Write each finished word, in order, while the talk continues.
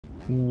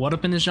What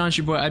up in this genre? It's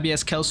your boy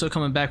IBSKELSO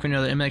coming back with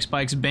another MX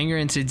Bikes banger,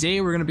 and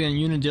today we're going to be on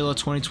Unadilla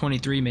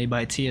 2023 made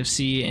by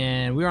TFC,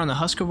 and we're on the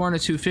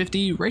Husqvarna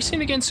 250 racing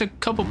against a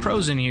couple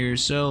pros in here,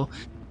 so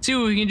see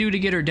what we can do to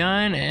get her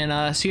done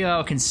and see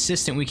how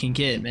consistent we can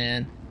get,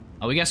 man.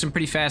 We got some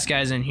pretty fast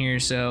guys in here,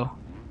 so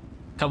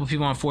a couple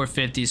people on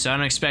 450, so I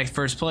don't expect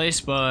first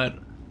place, but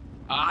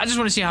I just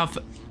want to see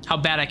how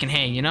bad I can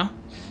hang, you know?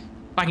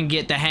 If I can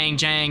get the hang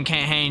jang,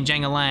 can't hang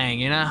jang-a-lang,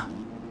 you know?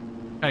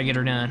 Try to get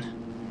her done.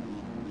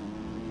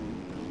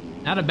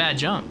 Not a bad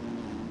jump.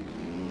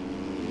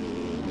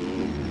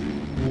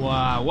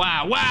 Wow,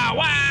 wow, wow,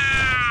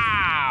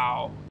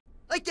 wow!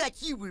 I thought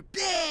you were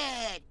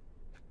bad!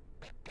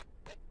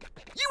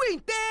 You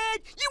ain't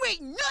bad! You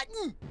ain't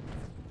nothing!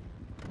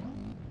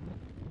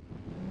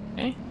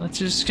 Okay, let's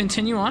just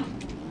continue on.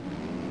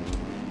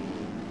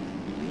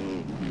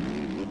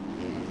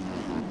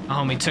 My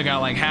homie took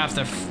out like half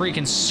the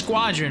freaking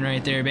squadron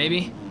right there,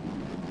 baby.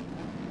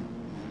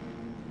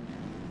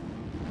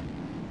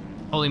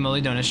 Holy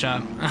moly, donut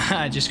shop.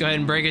 Just go ahead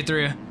and break it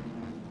through.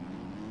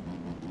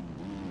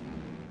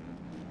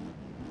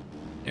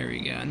 There we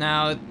go.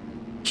 Now,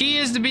 key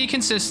is to be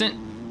consistent.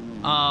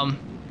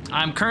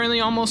 I'm currently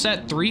almost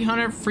at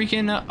 300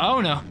 freaking...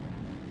 oh no.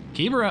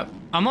 Keep her up.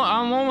 I'm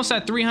almost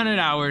at 300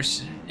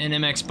 hours in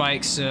MX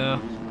Bikes,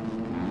 so...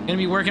 gonna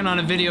be working on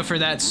a video for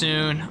that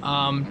soon.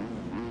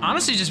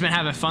 Honestly, just been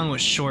having fun with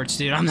shorts,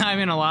 dude. I'm not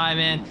even gonna lie,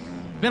 man.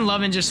 Been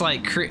loving just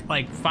like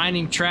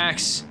finding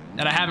tracks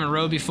that I haven't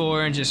rode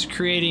before and just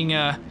creating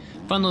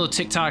fun little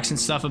TikToks and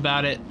stuff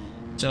about it.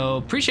 So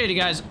appreciate it,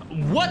 guys.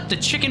 What the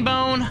chicken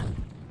bone?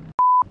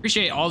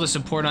 Appreciate all the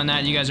support on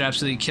that. You guys are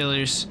absolutely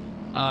killers.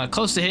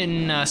 Close to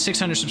hitting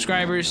 600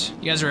 subscribers.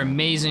 You guys are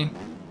amazing.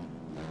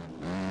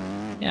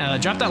 Yeah,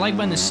 drop that like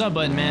button and sub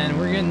button, man.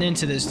 We're getting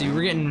into this, dude.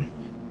 We're getting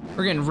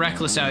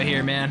reckless out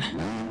here, man.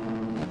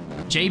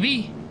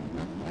 JB.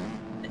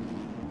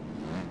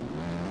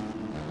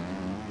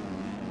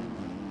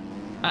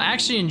 I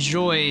actually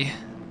enjoy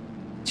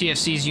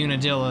TFC's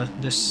Unadilla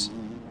this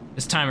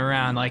time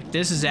around. Like,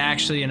 this is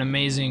actually an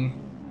amazing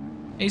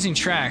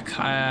track.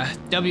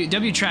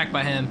 W track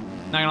by him,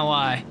 not gonna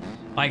lie.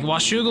 Like,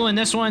 Washugal in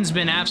this one's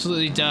been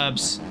absolutely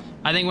dubs.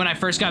 I think when I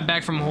first got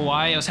back from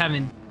Hawaii, I was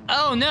having...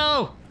 oh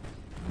no!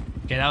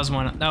 Okay, that was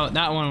one. No,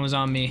 that one was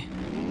on me.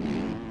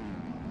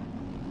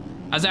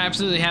 I was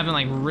absolutely having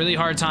like really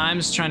hard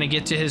times trying to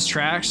get to his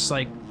tracks,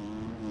 like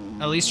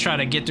at least try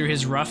to get through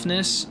his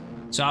roughness.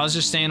 So I was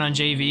just staying on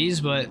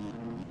JVs, but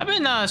I've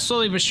been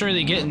slowly but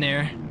surely getting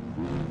there.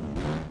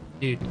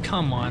 Dude,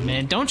 come on,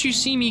 man. Don't you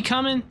see me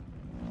coming?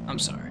 I'm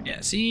sorry.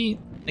 Yeah, see?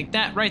 Like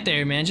that right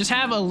there, man. Just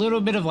have a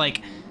little bit of,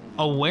 like,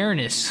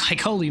 awareness.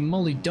 Like, holy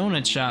moly,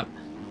 donut shop.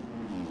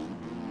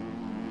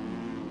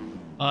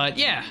 But,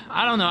 yeah,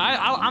 I don't know.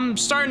 I'm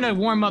starting to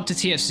warm up to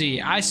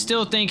TFC. I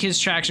still think his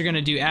tracks are going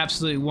to do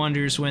absolute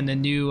wonders when the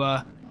new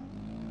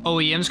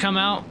OEMs come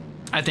out.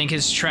 I think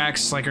his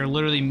tracks, like, are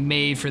literally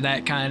made for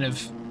that kind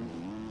of...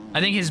 I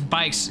think his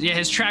bikes, yeah,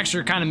 his tracks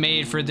are kind of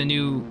made for the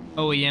new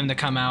OEM to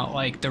come out,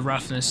 like the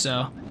roughness,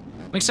 so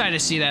I'm excited to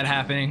see that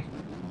happening.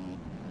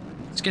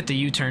 Let's get the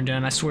U-turn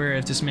done. I swear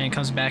if this man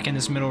comes back in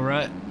this middle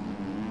rut,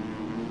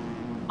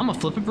 I'm gonna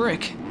flip a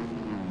brick.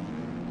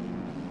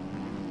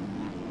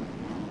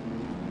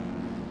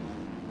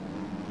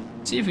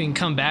 See if we can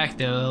come back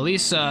though, at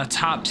least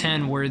top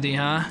 10 worthy,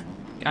 huh?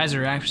 Guys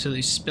are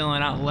absolutely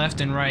spilling out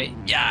left and right.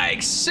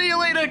 Yikes, see you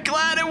later,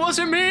 glad it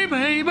wasn't me,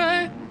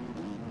 baby.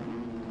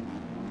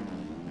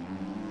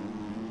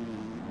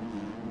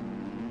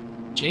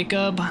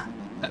 Jacob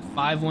at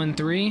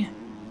 513.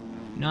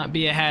 Not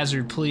be a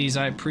hazard, please.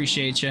 I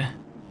appreciate you.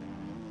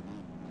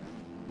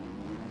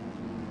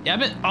 Yeah,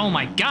 but oh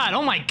my god,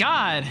 oh my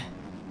god.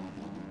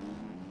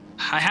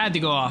 I had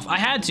to go off. I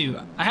had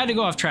to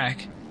go off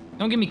track.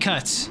 Don't give me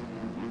cuts.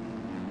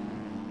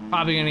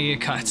 Probably gonna get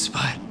cuts,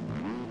 but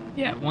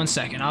yeah, 1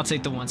 second. I'll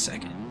take the 1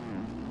 second.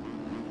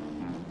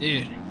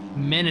 Dude,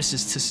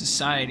 menaces to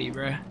society,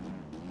 bruh.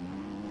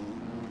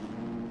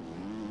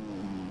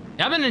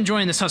 I've been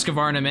enjoying this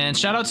Husqvarna, man.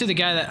 Shout out to the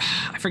guy that,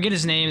 I forget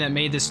his name, that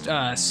made this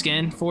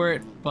skin for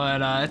it,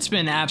 but it's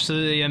been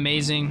absolutely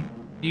amazing.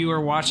 If you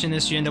are watching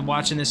this, you end up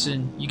watching this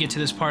and you get to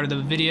this part of the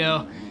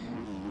video,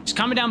 just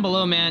comment down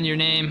below, man, your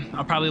name.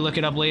 I'll probably look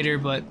it up later,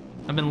 but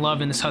I've been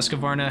loving this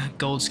Husqvarna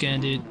gold skin,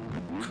 dude.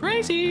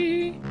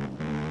 Crazy.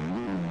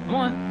 Come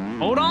on.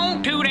 Hold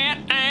on to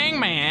that thing,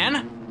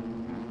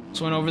 man.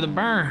 Just went over the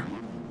burn.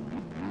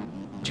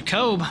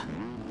 Jacob,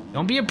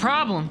 don't be a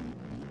problem.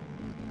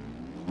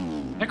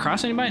 Did I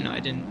cross anybody? No, I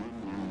didn't.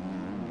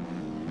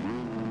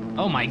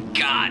 Oh my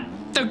god!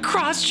 The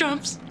cross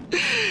jumps!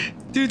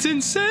 Dude's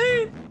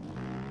insane!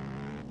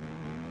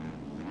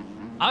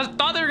 I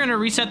thought they were gonna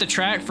reset the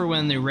track for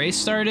when the race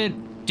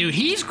started. Dude,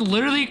 he's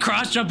literally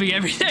cross jumping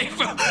everything.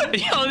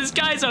 Yo, this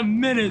guy's a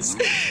menace.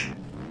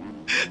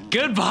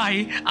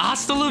 Goodbye.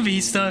 Hasta la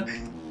vista.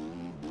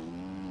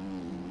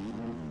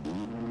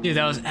 Dude,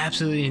 that was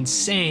absolutely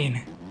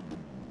insane.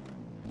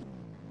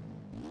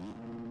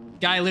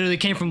 Guy literally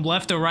came from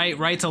left to right,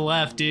 right to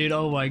left, dude.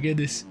 Oh my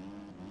goodness.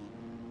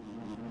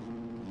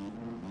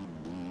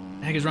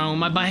 the heck is wrong with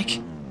my bike?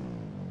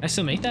 I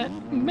still make that?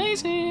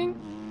 Amazing.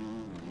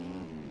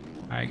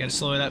 All right, gotta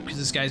slow it up because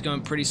this guy's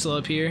going pretty slow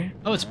up here.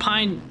 Oh, it's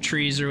pine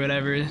trees or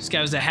whatever. This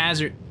guy was a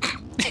hazard.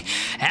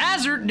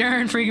 Hazard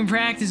during freaking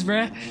practice,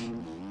 bruh.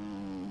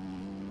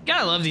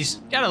 Gotta love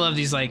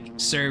these like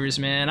servers,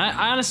 man.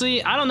 I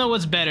honestly, I don't know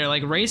what's better,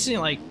 like racing,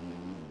 like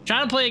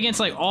trying to play against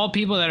like all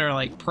people that are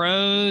like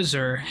pros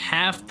or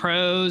half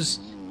pros.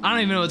 I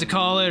don't even know what to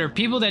call it, or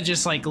people that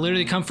just like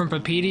literally come from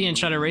Papiti and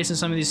try to race in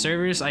some of these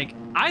servers. Like,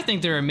 I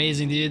think they're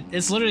amazing, dude.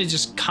 It's literally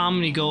just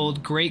comedy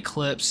gold, great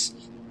clips.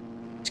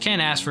 Just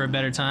can't ask for a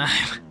better time.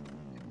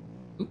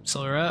 Oops,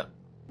 slow her up.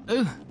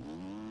 Ooh.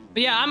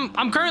 But yeah,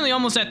 I'm currently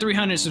almost at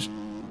 300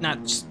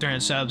 not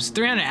 300 subs,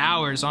 300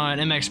 hours on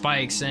MX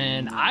bikes,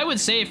 and I would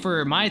say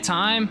for my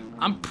time,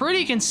 I'm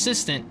pretty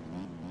consistent.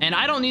 And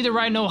I don't need to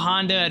ride no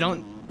Honda. I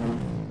don't.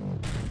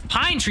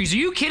 Pine trees? Are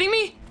you kidding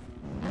me?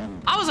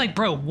 I was like,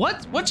 bro,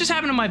 what just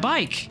happened to my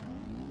bike?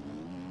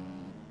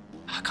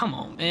 Oh, come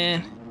on,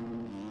 man.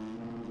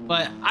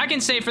 But I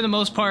can say for the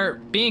most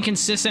part, being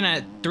consistent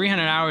at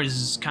 300 hours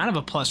is kind of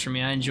a plus for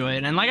me. I enjoy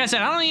it. And like I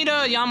said, I don't need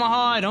a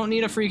Yamaha. I don't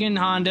need a freaking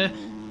Honda.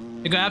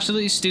 They go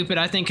absolutely stupid.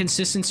 I think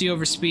consistency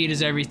over speed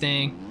is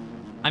everything.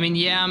 I mean,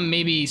 yeah, I'm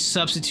maybe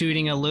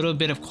substituting a little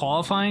bit of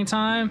qualifying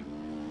time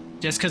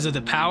just because of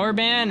the power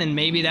ban, and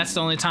maybe that's the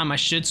only time I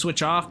should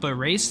switch off, but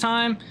race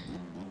time,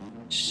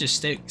 just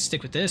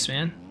stick with this,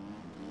 man.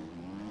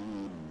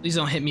 Please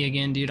don't hit me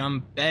again, dude. I'm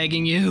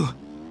begging you.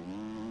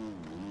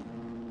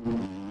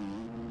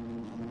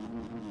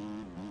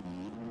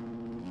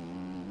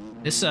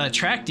 This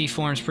track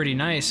deform's pretty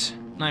nice.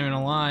 Not even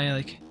gonna lie,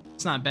 like,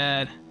 it's not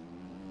bad.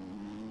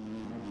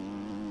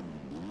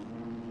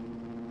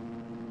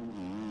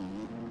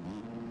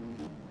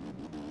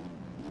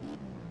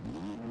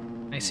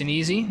 Nice and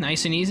easy,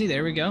 nice and easy.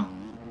 There we go.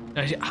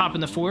 Hop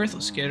in the fourth.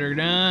 Let's get her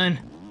done.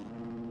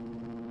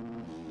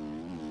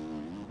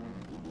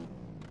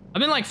 I've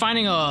been like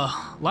finding a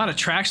lot of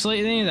tracks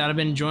lately that I've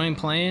been enjoying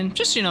playing.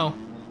 Just, you know,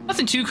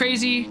 nothing too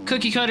crazy.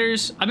 Cookie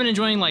cutters. I've been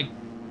enjoying like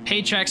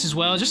paid tracks as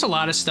well. Just a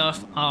lot of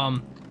stuff. I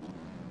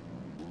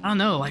don't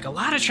know. Like a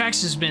lot of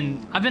tracks I've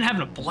been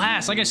having a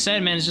blast. Like I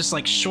said, man, it's just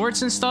like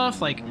shorts and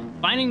stuff. Like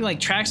finding like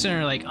tracks that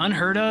are like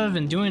unheard of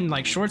and doing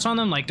like shorts on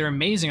them. Like they're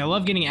amazing. I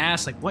love getting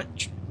asked like what.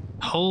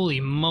 Holy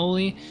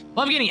moly.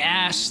 Love getting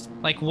asked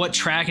like what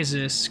track is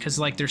this, because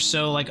like they're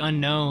so like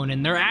unknown,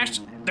 and they're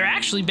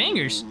actually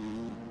bangers.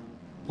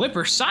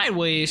 Whipper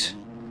sideways.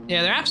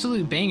 Yeah, they're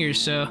absolute bangers,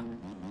 so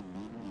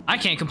I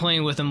can't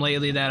complain with them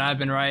lately that I've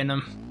been riding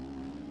them.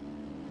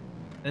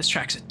 This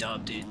track's a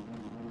dub, dude.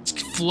 It's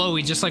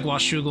flowy just like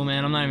Washougal,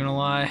 man. I'm not even gonna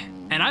lie.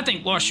 And I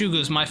think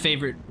Washougal is my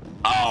favorite.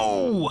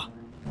 Oh!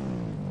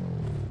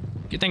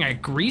 Good thing I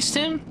greased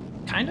him,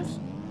 kind of.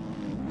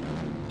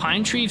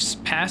 Pine Tree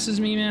passes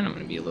me, man. I'm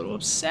gonna be a little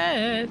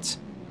upset.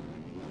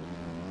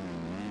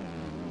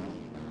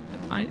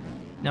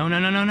 No, no,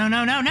 no, no, no,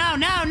 no, no, no,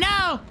 no,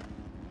 no!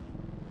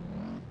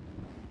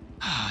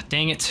 Ah,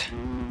 dang it.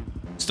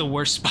 It's the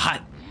worst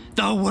spot.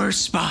 The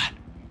worst spot!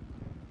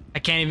 I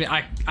can't even,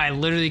 I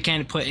literally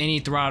can't put any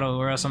throttle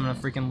or else I'm gonna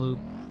freaking loop.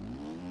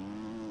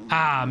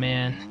 Ah,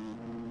 man.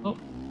 Oh,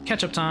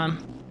 catch up time.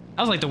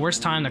 That was like the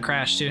worst time to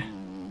crash, too.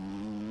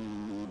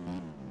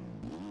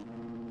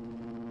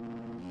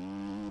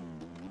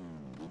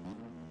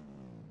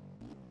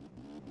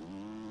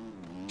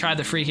 Tried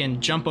to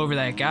freaking jump over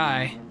that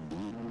guy.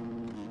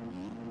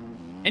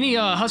 Any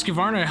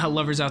Husqvarna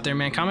lovers out there,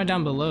 man, comment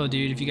down below,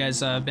 dude, if you guys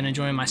been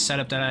enjoying my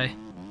setup that I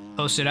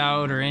posted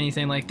out or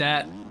anything like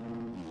that.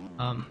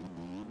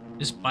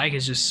 This bike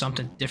is just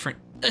something different.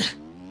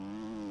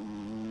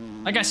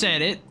 Like I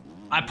said,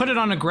 I put it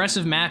on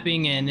aggressive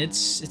mapping and it's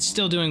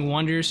still doing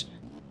wonders.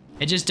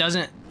 It just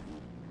doesn't,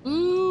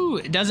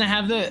 it doesn't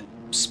have the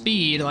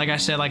speed, like I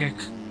said, like a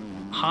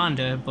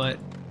Honda, but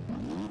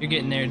you're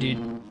getting there,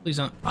 dude. Please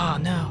don't. Oh,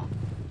 no.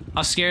 I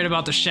was scared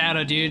about the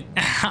shadow, dude.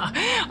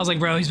 I was like,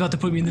 bro, he's about to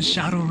put me in the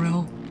shadow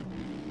realm.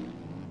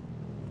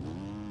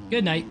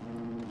 Good night.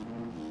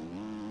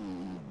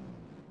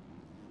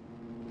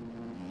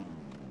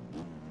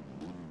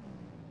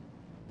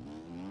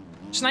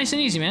 Just nice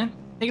and easy, man.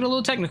 Take it a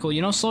little technical,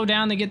 you know? Slow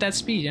down to get that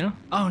speed, you know?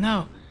 Oh,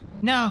 no.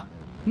 No.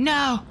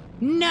 No.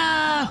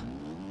 No.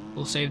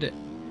 We'll saved it.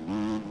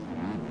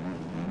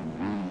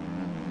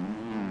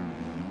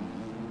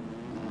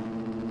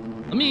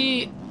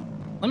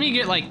 Let me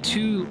get like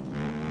two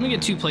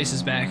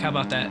places back. How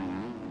about that?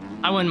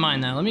 I wouldn't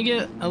mind that. Let me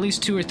get at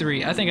least 2 or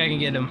 3. I think I can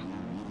get them.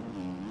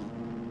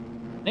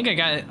 I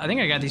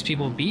think I got these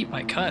people beat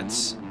by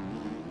cuts.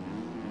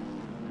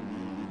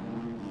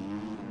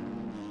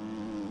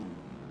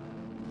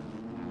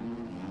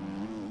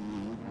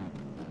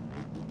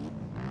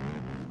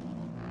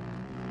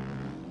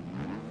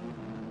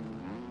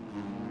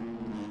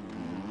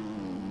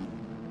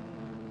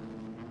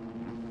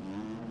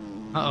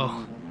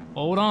 Uh-oh.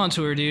 Hold on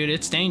to her, dude.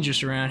 It's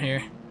dangerous around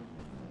here.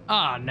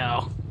 Oh,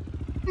 no.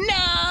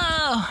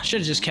 No! Should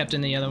have just kept in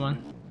the other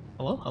one.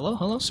 Hello? Hello?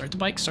 Hello? Start the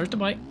bike. Start the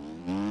bike.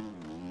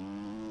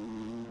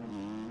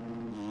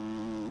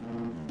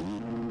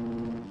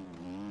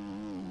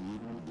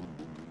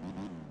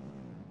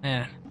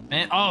 Man.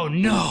 Oh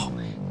no!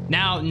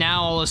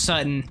 Now all of a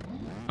sudden,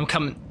 I'm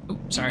coming.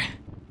 Oops, sorry.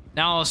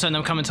 Now all of a sudden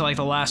I'm coming to like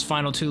the last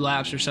final 2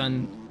 laps or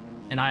something,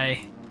 and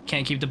I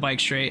can't keep the bike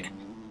straight.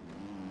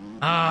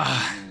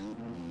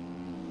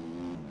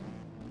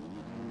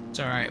 It's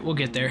all right. We'll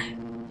get there.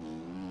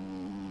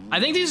 I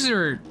think these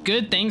are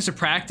good things to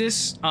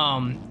practice,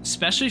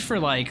 especially for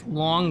like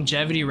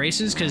longevity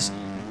races, because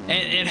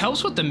it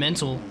helps with the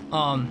mental.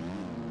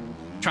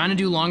 Trying to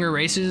do longer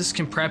races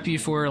can prep you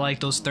for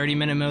like those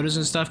 30-minute motos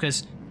and stuff,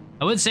 because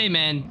I would say,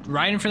 man,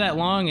 riding for that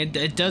long,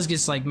 it does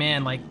get like,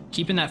 man, like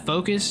keeping that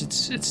focus,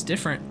 it's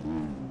different.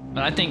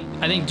 But I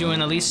think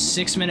doing at least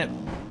 6-minute.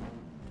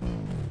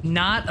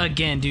 Not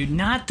again, dude.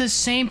 Not the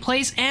same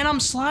place, and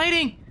I'm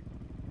sliding.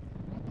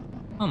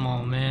 Come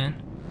on,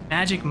 man.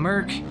 Magic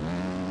Merc.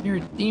 You're a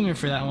demon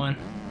for that one.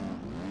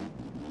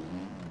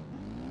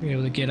 You're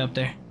able to get up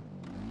there.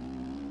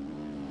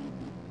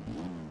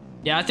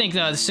 Yeah, I think the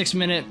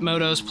 6-minute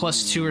motos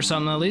plus 2 or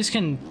something at least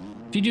can,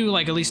 if you do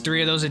like at least 3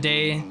 of those a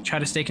day, try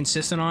to stay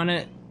consistent on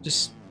it,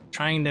 just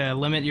trying to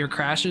limit your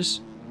crashes,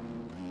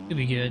 it'll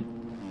be good.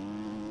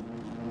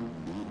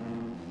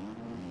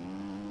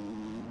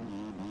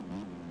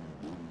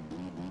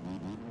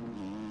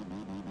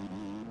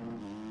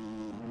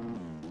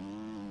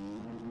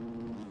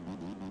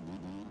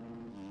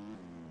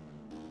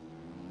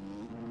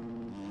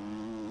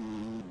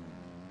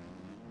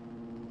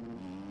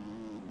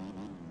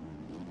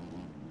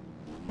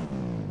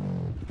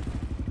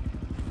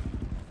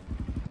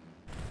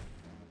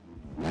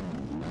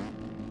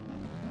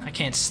 I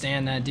can't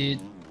stand that, dude.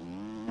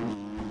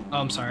 Oh,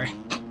 I'm sorry.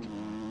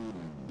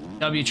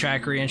 W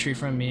track re-entry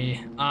from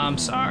me. I'm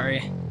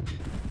sorry.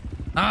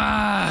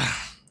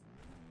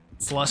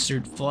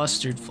 Flustered.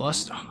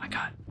 Oh my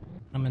god.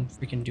 I'm in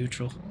freaking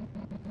neutral.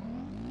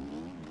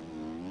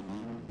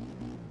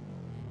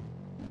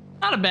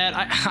 Not a bad,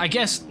 I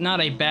guess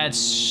not a bad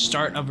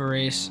start of a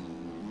race.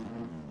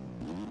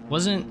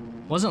 Wasn't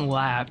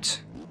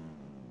lapped.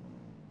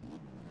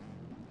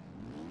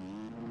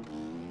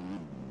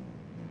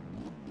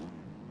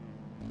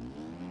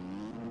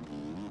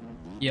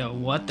 Yo,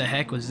 what the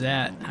heck was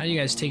that? How do you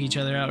guys take each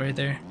other out right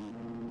there?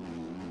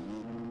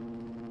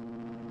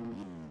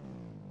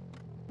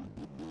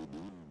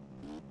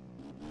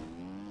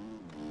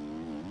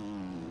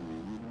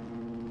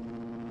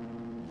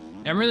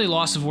 I'm really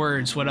lost of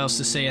words what else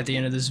to say at the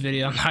end of this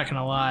video. I'm not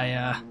gonna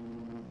lie.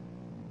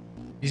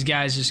 These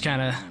guys just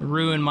kind of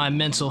ruined my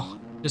mental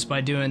just by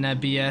doing that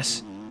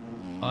BS.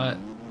 But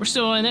we're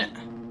still in it.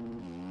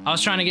 I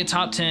was trying to get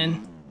top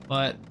 10,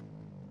 but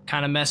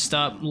kind of messed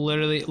up.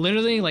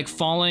 Literally like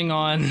falling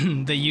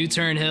on the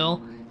U-turn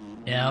hill.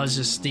 Yeah, it was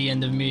just the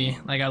end of me.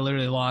 Like I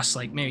literally lost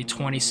like maybe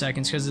 20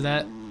 seconds because of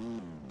that.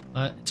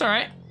 But it's all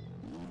right.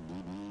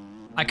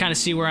 I kind of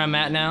see where I'm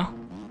at now.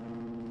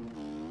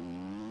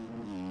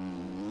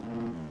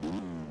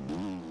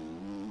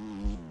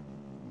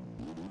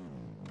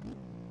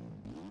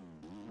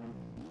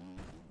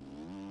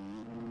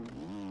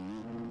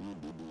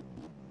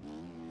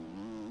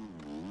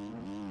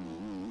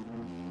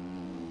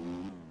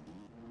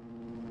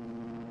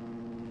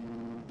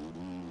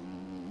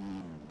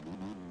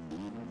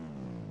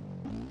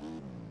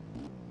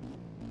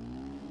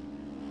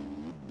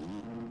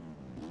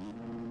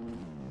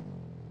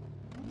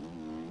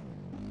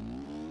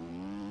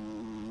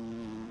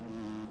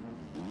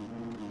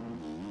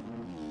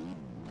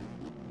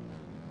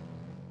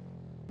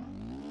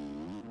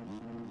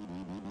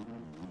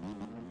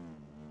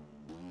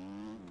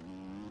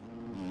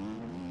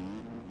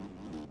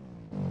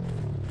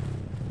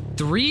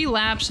 Three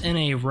laps in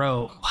a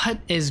row. What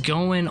is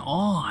going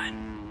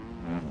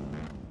on?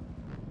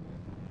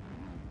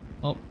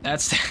 Oh,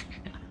 that's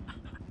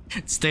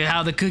it's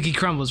how the cookie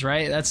crumbles,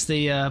 right? That's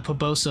the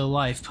Poboso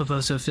life,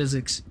 Poboso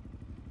physics.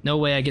 No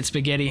way I get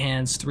spaghetti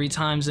hands 3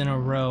 times in a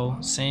row.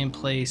 Same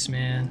place,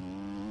 man.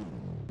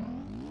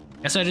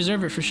 Guess I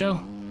deserve it for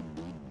show.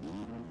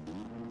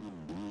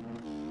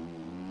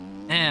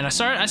 Man, I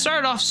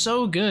started off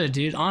so good,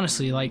 dude.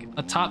 Honestly, like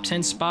a top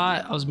 10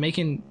 spot. I was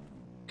making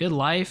good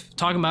life,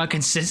 talking about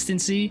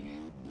consistency,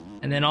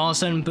 and then all of a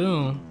sudden,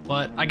 boom.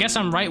 But I guess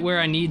I'm right where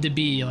I need to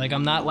be. Like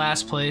I'm not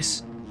last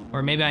place,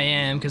 or maybe I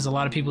am because a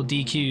lot of people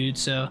DQ'd.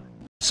 So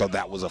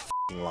that was a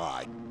f***ing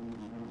lie.